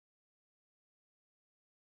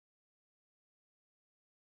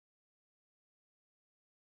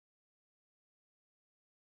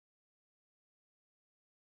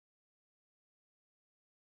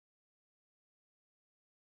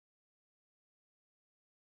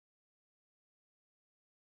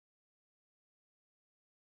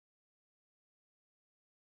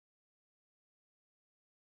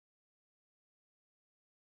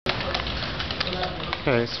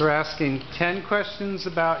Okay, so we're asking 10 questions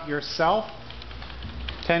about yourself,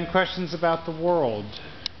 10 questions about the world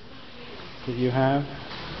that you have.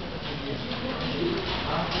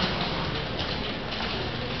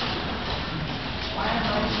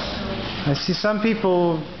 I see some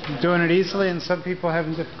people doing it easily and some people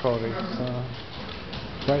having difficulty. So,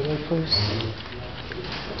 right there, please.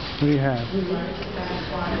 What do you have?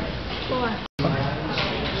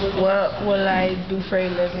 What will I do for a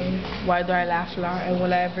living? Why do I laugh a lot? And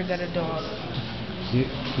will I ever get a dog?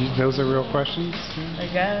 Those are real questions? I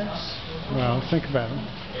guess. Well, think about them.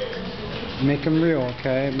 Make them real,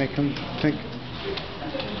 okay? Make them think.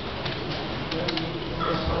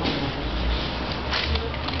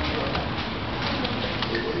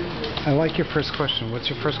 I like your first question. What's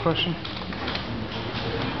your first question?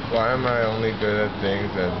 Why am I only good at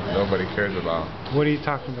things that nobody cares about? What are you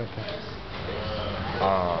talking about there?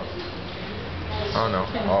 I don't know.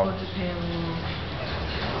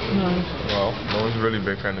 Well, no one's really a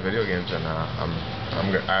big fan of video games, and I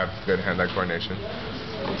have good hand-eye coordination.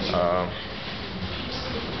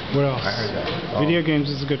 What else? I heard that. Video games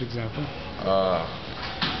is a good example.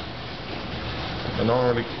 But no one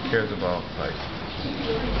really cares about like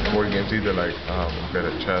board games either. Like I'm good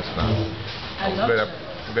at chess now. I'm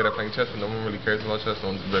good at playing chess, but no one really cares about chess. No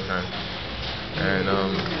one's a big fan, and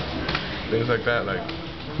things like that. Like.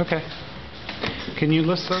 Okay. Can you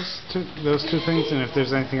list those two things, and if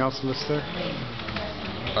there's anything else to list there?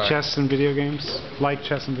 Chess and video games? Like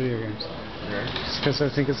chess and video games. Okay. Just because I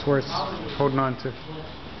think it's worth holding on to.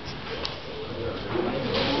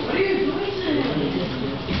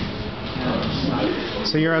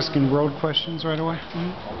 So you're asking world questions right away?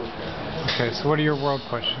 Mm-hmm. Okay, so what are your world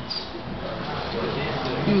questions?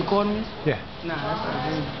 You recording me? Yeah. Nah, that's not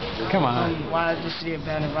good. Come on. Why is the city a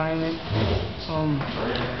bad environment?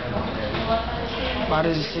 Why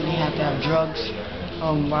does the city have to have drugs?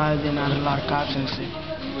 Why are there not a lot of cops in the city?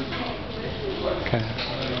 Okay.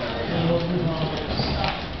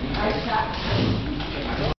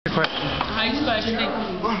 Your question. How you spell extinct?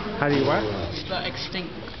 How do you what? Spell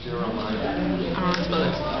extinct. I don't know how to spell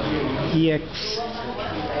it. E-X-T-I-N-C-T.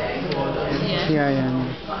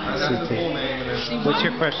 What's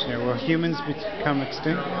your question here? Will humans become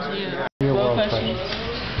extinct? Yeah. Your world question.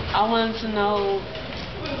 I wanted to know,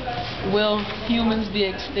 will humans be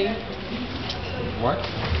extinct? What?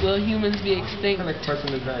 Will humans be extinct? What kind of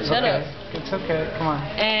question is that? Shut up. It's okay. Come on.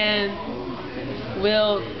 And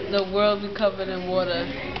will the world be covered in water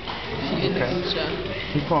in the future?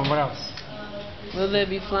 Keep going. What else? Will there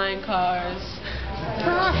be flying cars?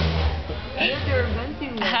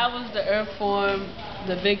 How was the Earth formed?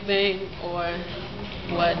 The Big Bang or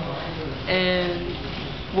what? And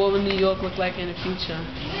what will New York look like in the future?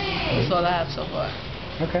 That's all I have so far.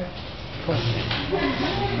 Okay. Cool.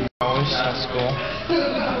 That's cool.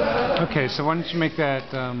 Okay, so why don't you make that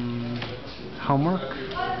homework?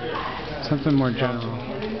 Something more general.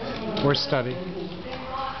 Or study.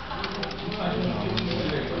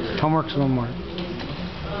 Homework's one word.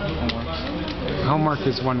 Homework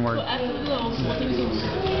is one word.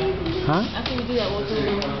 Huh? After we do that, what do we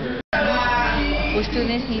do? Will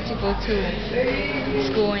students need to go to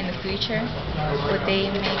school in the future? Would they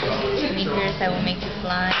make sneakers that will make you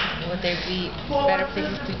fly? Would there be better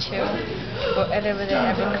places to chill? Or would they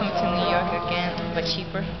ever come to New York again, but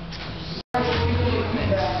cheaper?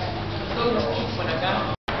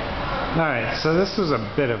 Alright, so this was a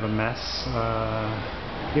bit of a mess.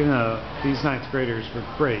 Even though these 9th graders were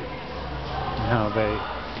great in how they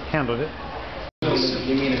handled it.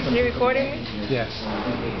 You recording me? Yes.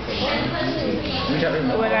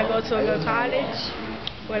 Will I go to a good college?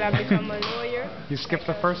 Will I become a lawyer? You skipped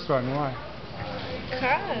the first one. Why?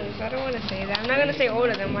 Because I don't want to say that. I'm not going to say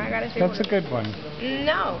older than why I got to say That's older. a good one.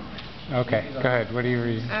 No. Okay, go ahead. What are you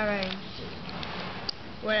reading? Alright.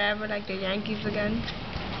 Will I ever like the Yankees again?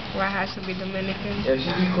 Why it has to be Dominican?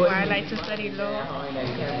 Why I like to study law?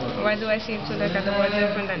 Why do I seem to look at the world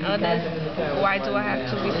different than others? Why do I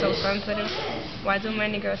have to be so sensitive? Why do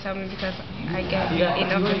many girls help me because I get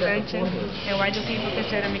enough attention? And why do people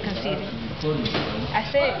consider me conceited? I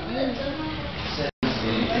said.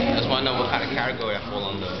 I just want to know what kind of category I fall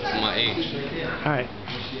under for my age. Alright.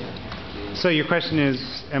 So your question is,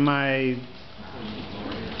 am I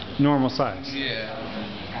normal size? Yeah.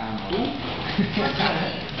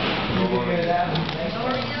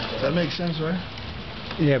 That makes sense, right?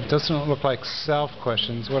 Yeah, but doesn't it look like self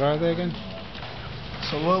questions? What are they again?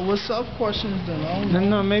 So what self questions then? I don't know.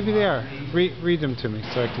 No, maybe they are. Read them to me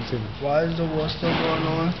so I can see them. Why is the war still going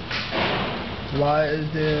on? Why is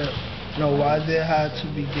there why there had to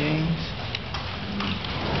be games?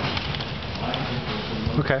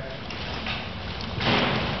 Okay.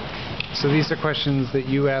 So these are questions that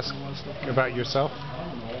you ask about yourself?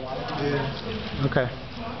 Yeah. Okay.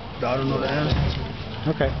 I don't know the answer.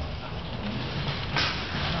 Okay.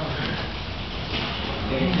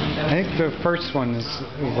 I think the first one is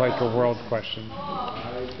like a world question.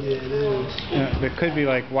 Yeah, it is. It could be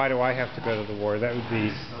like, why do I have to go to the war? That would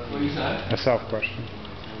be a self question.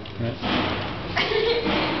 Right?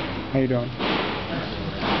 How you doing?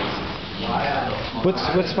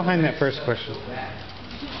 What's behind that first question?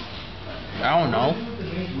 I don't know.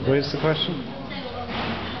 What is the question?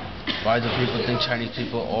 Why do people think Chinese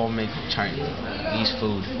people all make Chinese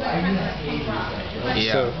food?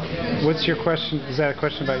 Yeah. So, what's your question? Is that a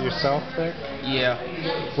question about yourself there? Yeah.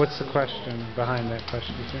 What's the question behind that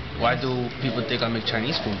question, too? Why do people think I make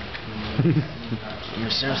Chinese food? I mean,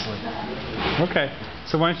 seriously. Okay.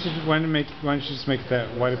 So why don't you just make that?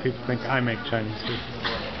 Why do people think I make Chinese food?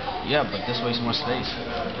 Yeah, but this wastes more space.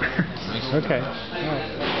 Okay. All right.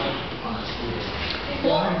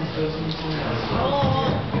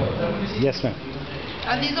 Yes, ma'am.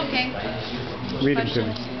 Are these okay? Read them to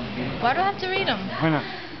me. Why do I have to read them? Why not?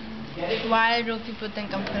 Why do people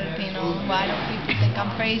think I'm Filipino? Why do people think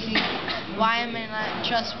I'm crazy? Why am I not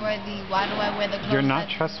trustworthy? Why do I wear the clothes You're not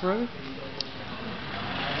I do? trustworthy?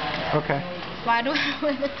 Okay. Why do I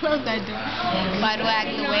wear the clothes I do? Why do I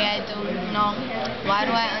act the way I do? No. Why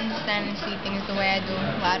do I understand and see things the way I do?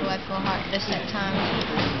 Why do I feel heartless at times?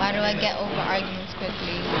 Why do I get over arguments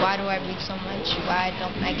quickly? Why do I read so much? Why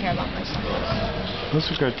don't I care about myself?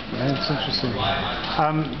 Those are good. That's interesting.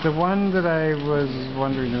 The one that I was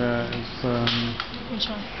wondering about is Which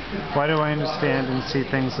one? why do I understand and see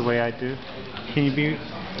things the way I do? Can you be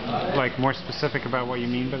like more specific about what you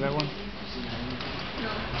mean by that one?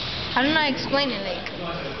 How do I explain it?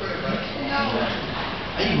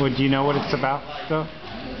 Well, do you know what it's about, though? I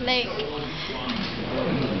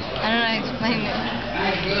don't know how to explain it.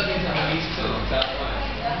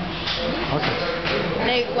 Okay.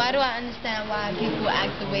 Why do I understand why people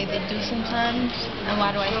act the way they do sometimes, and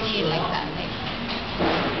why do I see it like that?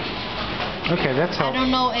 Okay, that's helpful. I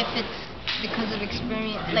don't know if it's because of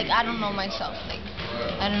experience. I don't know myself.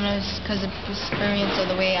 I don't know if it's because of experience or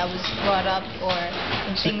the way I was brought up or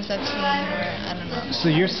the things I've seen, or I don't know. So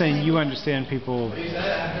you're saying you understand people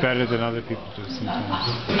better than other people do sometimes,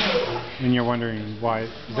 and you're wondering why?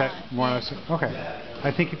 Is that more or less okay?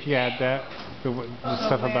 I think if you add that, the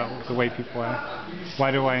stuff about the way people act.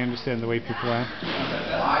 Why do I understand the way people act?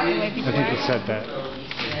 I think you said that.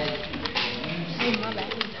 My bad.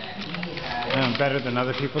 Better than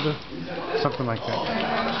other people do? Something like that.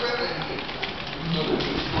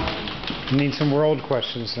 You need some world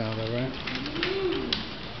questions now, though, right?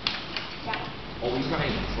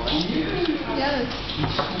 Yes.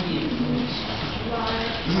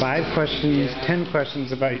 5 questions, 10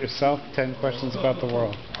 questions about yourself, 10 questions about the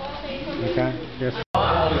world. Okay? Yes.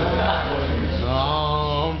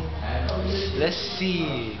 Let's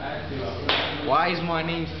see. Why is my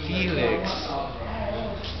name Felix?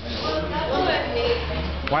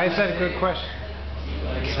 Why is that a good question?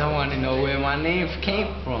 Because I want to know where my name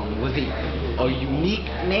came from. Was it a unique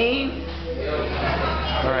name?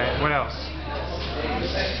 Alright, what else?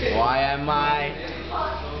 Why am I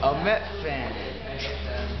a Met fan?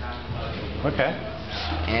 Okay.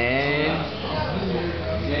 And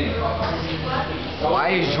why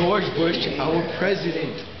is George Bush our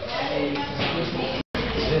president?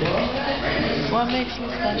 What makes me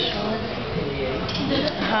special?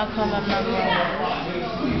 How come I'm not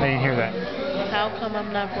growing? I didn't hear that. How come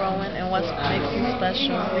I'm not growing, and what makes me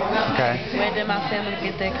special? Okay. Where did my family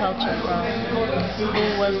get their culture from?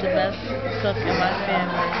 Who was the best cook in my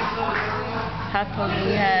family? How come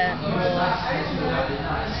we had wars?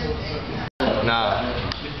 Nah.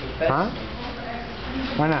 Huh?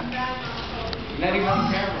 Why not?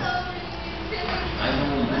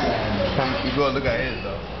 You go look at his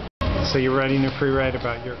though. So you're writing a free write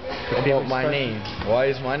about your about my name. Why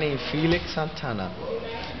is my name Felix Santana?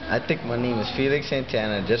 I think my name is Felix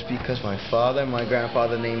Santana just because my father and my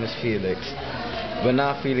grandfather's name is Felix, but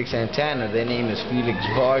not Felix Santana. Their name is Felix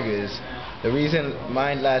Vargas. The reason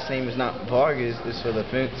my last name is not Vargas is for the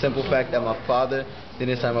simple fact that my father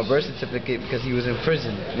didn't sign my birth certificate because he was in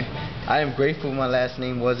prison. I am grateful my last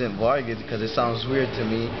name wasn't Vargas because it sounds weird to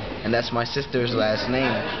me, and that's my sister's last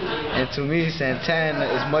name. And to me, Santana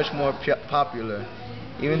is much more popular.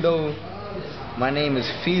 Even though my name is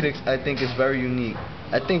Felix, I think it's very unique.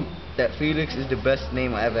 I think that Felix is the best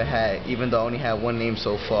name I ever had, even though I only had one name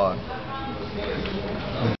so far.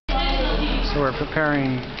 So we're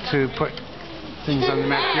preparing to put things on the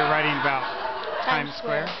map. You're writing about Times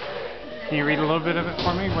Square? Can you read a little bit of it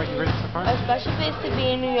for me, what you've written so far? A special place to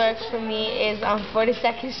be in New York for me is on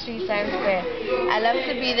 42nd Street, Times Square. I love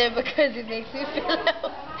to be there because it makes me feel at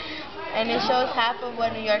and it shows half of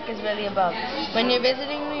what New York is really about. When you're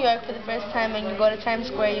visiting New York for the first time and you go to Times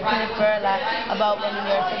Square, you can infer a lot about what New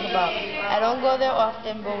York is about. I don't go there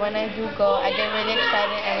often, but when I do go, I get really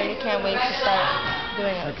excited and really can't wait to start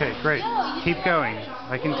doing it. Okay, great. Keep going.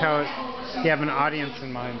 I can tell you have an audience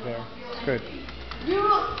in mind there. Good.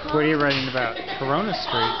 What are you writing about? Corona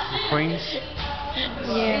Street in Queens?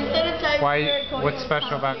 Yeah. Why? What's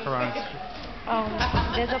special about Corona Street?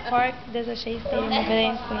 There's a park, there's a Shea Stadium over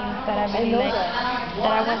there in Queens that I really like.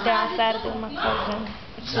 That I went there on Saturday with my cousin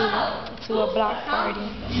to a block party.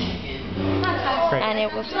 Great. And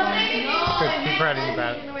it was fun. Good. Keep writing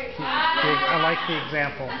about it. I like the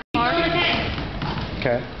example.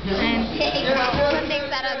 Okay. And all the things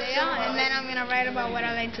that are there, and then I'm gonna write about what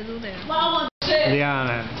I like to do there.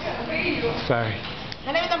 Liana. Sorry.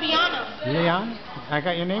 My name is Abiana. Leon? I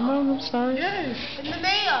got your name wrong? I'm sorry. Yes.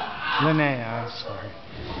 Linnea. Linnea, I'm sorry.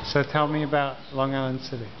 So tell me about Long Island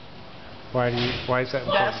City. Why is that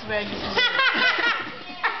important? That's where you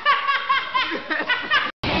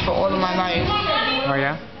for all of my life. Oh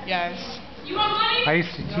yeah? Yes. I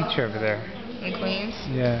used to teach over there. In Queens?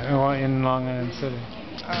 Yeah, well, in Long Island City.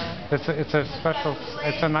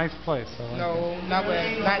 It's a nice place. No, not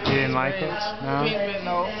where. Not you didn't like it? No? Queensbridge,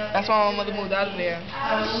 no. That's why my mother moved out of there.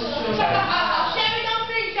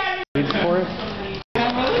 Read for it?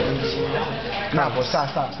 Nah, boy,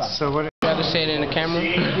 stop. So what? You have to say it in the camera?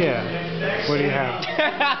 Yeah. What do you have?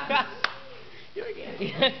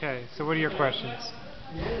 Okay, so what are your questions?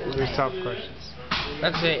 What are your self-questions?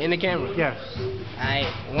 Let's say it in the camera? Yes.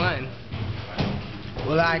 Alright, 1.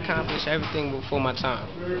 Will I accomplish everything before my time?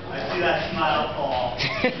 I see that smile, Paul.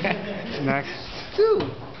 Next. 2.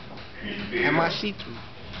 Am I see-through?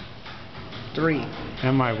 3.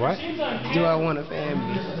 Am I what? Do I want a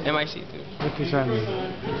family? Am I see-through? What does that mean?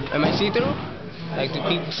 Am I see-through? Like, do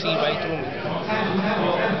people see right through me?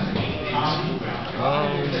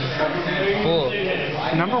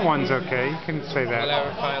 4. Number 1's okay. You can say that. Will I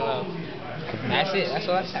ever find love? Okay. That's it. That's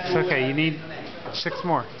all I said. It's okay. You need 6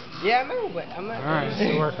 more. Yeah, I know, but I'm not. All right,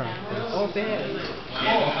 so work on it. Off the head.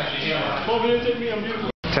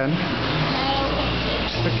 10.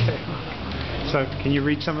 Okay. So, can you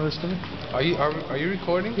read some of this to me? Are you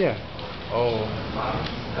recording? Yeah. Oh.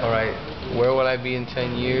 All right. Where will I be in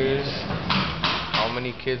 10 years? How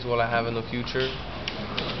many kids will I have in the future?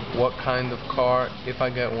 What kind of car, if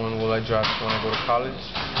I get one, will I drive when I go to college?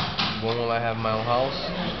 When will I have my own house?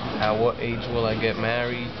 At what age will I get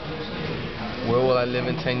married? Where will I live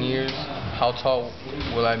in 10 years? How tall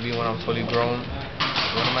will I be when I'm fully grown?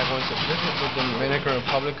 When am I going to visit the Dominican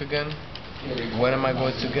Republic again? When am I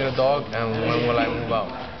going to get a dog? And when will I move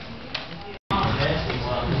out?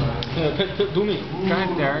 Do me. Go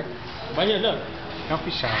ahead, Derek. Right here, look. Don't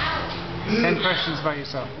be shy. 10 questions about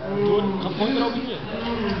yourself. Come point it over here.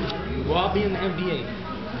 Will I be in the NBA?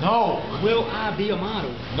 No. Will I be a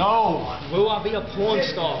model? No. Will I be a porn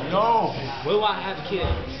star? No. Will I have kids?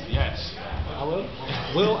 Yes. I will.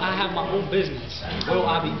 Will I have my own business? Will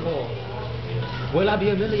I be poor? Will I be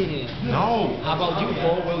a millionaire? No. How about you,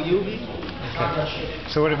 Paul? Will you be? Okay.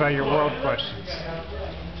 So what about your world questions?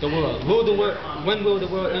 The world. When will the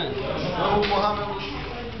world end?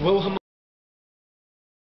 Will Muhammad